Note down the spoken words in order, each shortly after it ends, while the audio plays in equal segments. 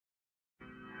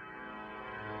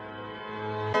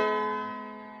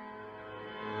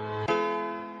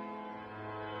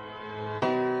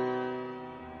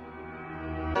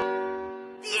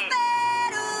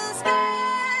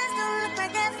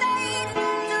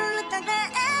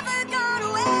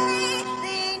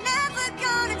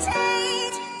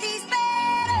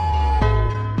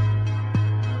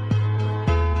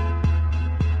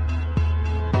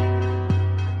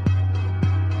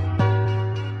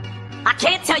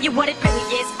tell you what it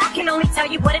really is. I can only tell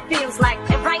you what it feels like.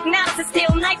 And right now it's a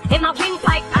steel knife in my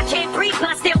windpipe. I can't breathe, but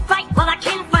I still fight. While I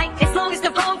can fight, as long as the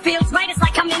road feels right, it's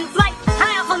like I'm in flight.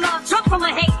 High off a log, drunk from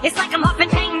her hate. It's like I'm huffing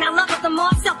pain. I love her the more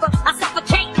I suffer. I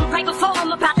suffocate, and right before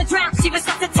I'm about to drown, she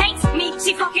resuscitates me.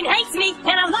 She fucking hates me,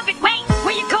 and I love it. Wait,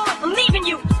 where you going? I'm leaving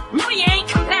you. No, you ain't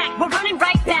come back. We're running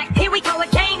right back. Here we go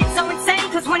again. It's so insane,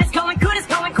 cause when it's going good, it's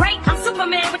going great. I'm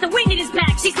Superman with the wind in his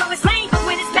back. She's so lame, but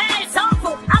when it's bad, it's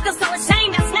awful. I feel so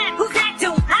ashamed. I snap. Who's that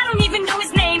dude? I don't even know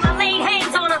his name. I laid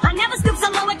hands on her. I never stoop so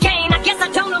low again. I guess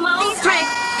I don't know my own strength.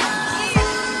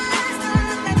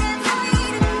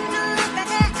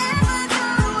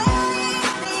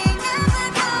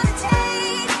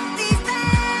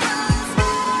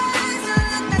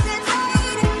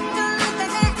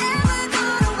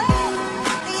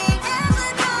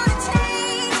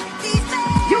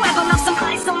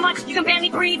 You can barely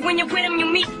breathe when you're with him, you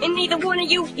meet, and neither one of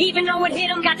you even know it hit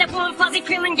him. Got that warm fuzzy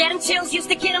feeling, getting chills, used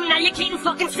to get him. Now you're getting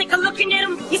fucking sick of looking at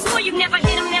him. You swore you'd never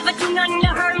hit him, never do nothing to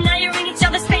hurt him. Now you're in each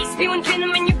other's face, spewing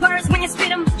venom in your words when you spit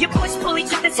him. You push, pull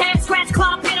each other's hair, scratch,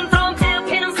 claw, pit him, throw him, tail,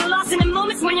 pin him. So lost in the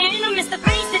moments when you're in him, it's the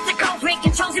face that's a cold break,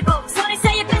 controls your boat. So they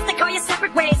say it's best to go your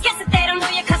separate ways. Guess that they don't know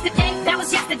you, cause today, that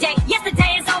was yesterday.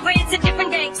 Yesterday is over, it's a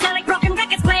different day. Sound like broken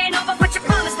records playing over what you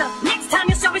promised her. Next time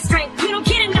you'll show restraint, you don't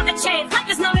get another chance. Life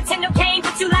is no Nintendo game,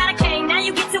 but you lied, I came. Now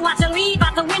you get to watch her leave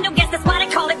out the window. Guess that's why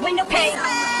they call it window pane.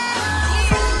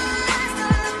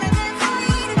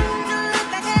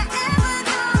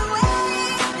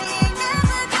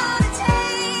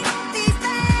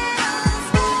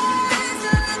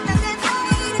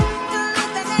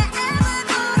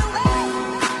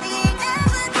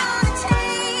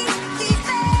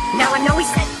 Now I know we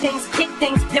said things, did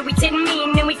things that we didn't mean.